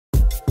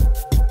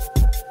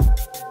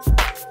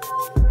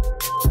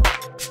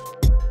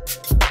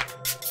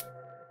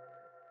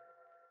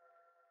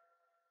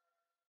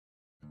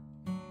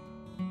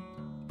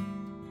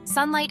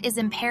Sunlight is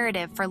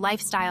imperative for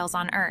lifestyles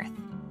on Earth,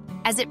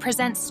 as it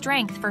presents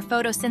strength for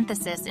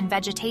photosynthesis in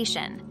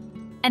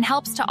vegetation and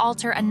helps to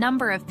alter a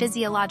number of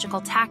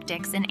physiological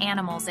tactics in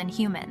animals and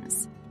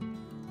humans.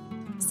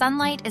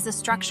 Sunlight is a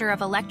structure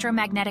of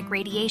electromagnetic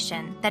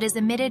radiation that is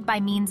emitted by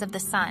means of the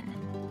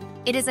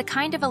sun. It is a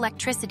kind of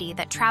electricity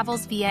that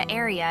travels via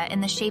area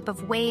in the shape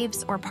of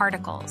waves or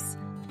particles.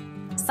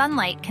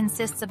 Sunlight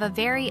consists of a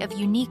variety of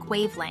unique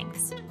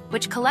wavelengths,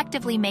 which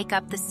collectively make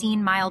up the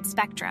seen mild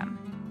spectrum.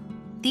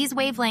 These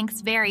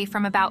wavelengths vary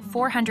from about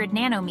 400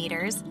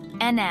 nanometers,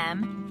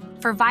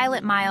 nm, for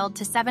violet mild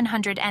to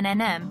 700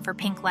 nm for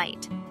pink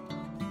light.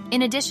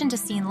 In addition to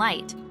seen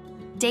light,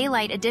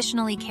 daylight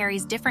additionally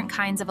carries different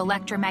kinds of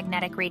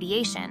electromagnetic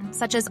radiation,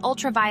 such as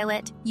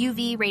ultraviolet,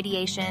 UV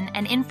radiation,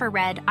 and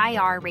infrared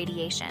IR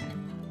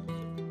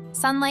radiation.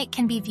 Sunlight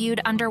can be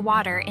viewed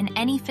underwater in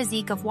any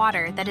physique of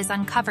water that is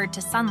uncovered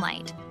to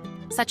sunlight,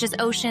 such as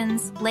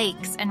oceans,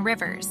 lakes, and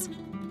rivers.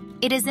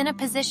 It is in a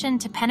position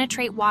to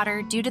penetrate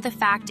water due to the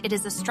fact it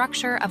is a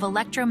structure of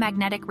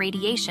electromagnetic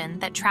radiation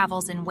that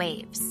travels in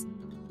waves.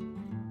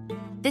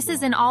 This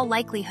is in all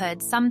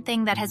likelihood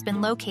something that has been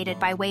located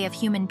by way of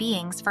human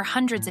beings for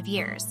hundreds of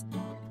years.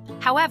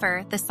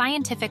 However, the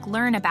scientific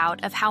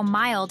learnabout of how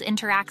mild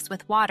interacts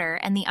with water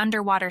and the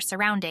underwater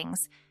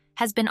surroundings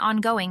has been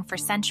ongoing for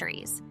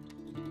centuries.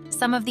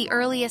 Some of the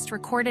earliest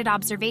recorded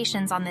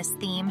observations on this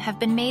theme have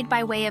been made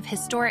by way of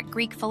historic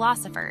Greek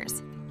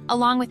philosophers,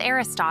 along with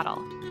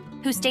Aristotle,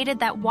 who stated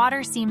that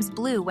water seems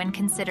blue when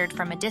considered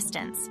from a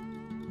distance.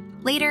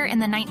 Later in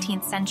the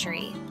 19th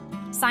century,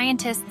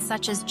 scientists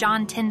such as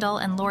John Tyndall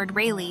and Lord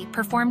Rayleigh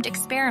performed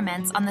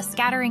experiments on the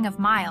scattering of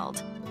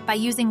mild by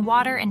using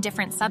water and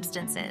different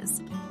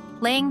substances,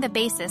 laying the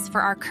basis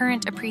for our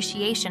current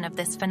appreciation of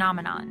this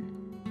phenomenon.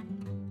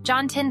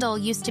 John Tyndall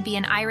used to be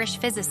an Irish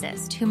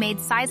physicist who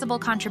made sizable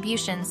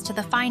contributions to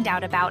the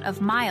find-out about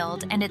of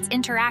mild and its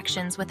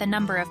interactions with a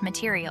number of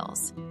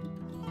materials.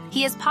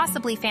 He is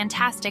possibly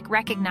fantastic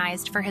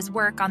recognized for his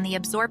work on the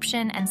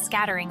absorption and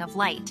scattering of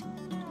light,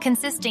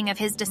 consisting of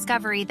his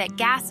discovery that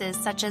gases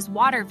such as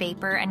water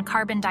vapor and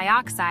carbon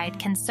dioxide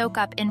can soak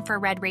up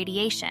infrared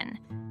radiation,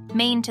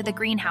 main to the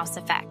greenhouse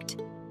effect.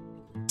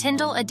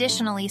 Tyndall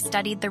additionally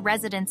studied the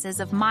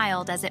residences of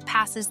mild as it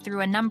passes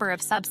through a number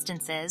of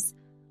substances,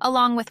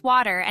 along with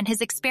water, and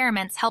his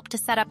experiments helped to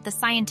set up the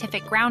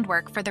scientific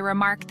groundwork for the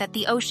remark that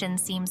the ocean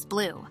seems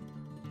blue.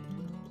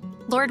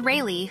 Lord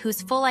Rayleigh,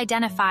 whose full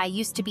identify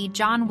used to be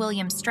John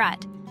William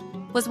Strutt,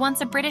 was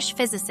once a British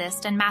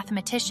physicist and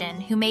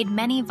mathematician who made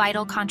many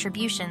vital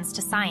contributions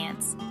to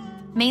science,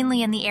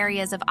 mainly in the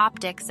areas of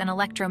optics and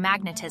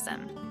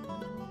electromagnetism.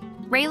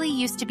 Rayleigh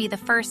used to be the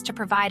first to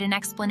provide an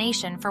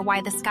explanation for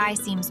why the sky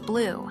seems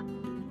blue,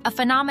 a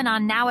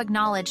phenomenon now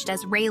acknowledged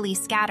as Rayleigh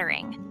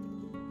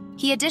scattering.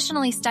 He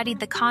additionally studied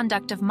the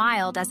conduct of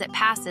mild as it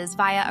passes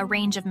via a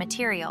range of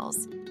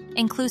materials,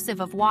 inclusive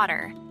of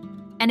water,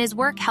 and his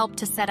work helped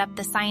to set up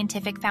the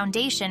scientific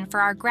foundation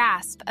for our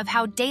grasp of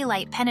how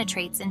daylight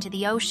penetrates into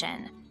the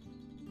ocean.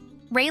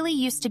 Rayleigh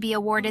used to be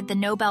awarded the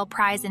Nobel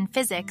Prize in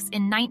Physics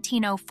in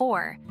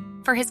 1904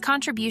 for his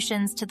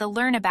contributions to the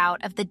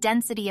learnabout of the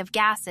density of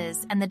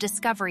gases and the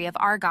discovery of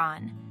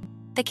argon.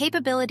 The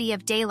capability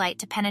of daylight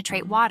to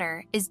penetrate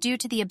water is due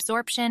to the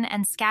absorption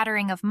and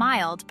scattering of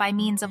mild by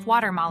means of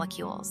water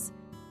molecules.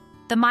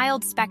 The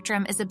mild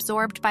spectrum is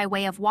absorbed by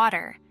way of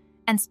water,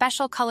 and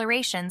special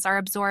colorations are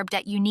absorbed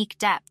at unique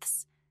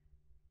depths.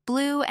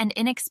 Blue and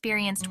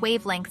inexperienced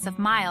wavelengths of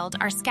mild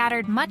are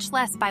scattered much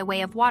less by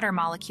way of water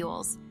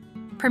molecules,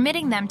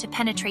 permitting them to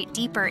penetrate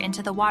deeper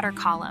into the water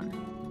column,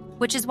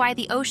 which is why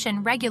the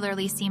ocean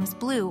regularly seems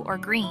blue or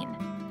green.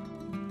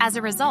 As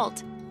a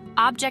result,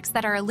 objects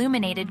that are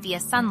illuminated via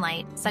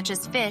sunlight, such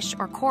as fish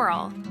or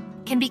coral,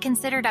 can be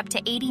considered up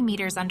to 80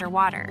 meters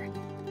underwater.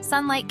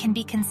 Sunlight can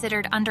be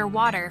considered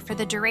underwater for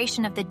the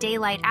duration of the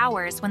daylight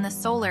hours when the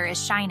solar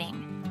is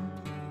shining.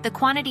 The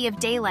quantity of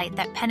daylight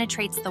that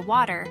penetrates the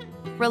water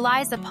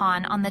relies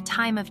on the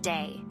time of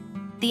day,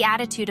 the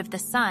attitude of the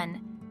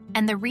sun,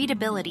 and the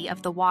readability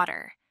of the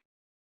water.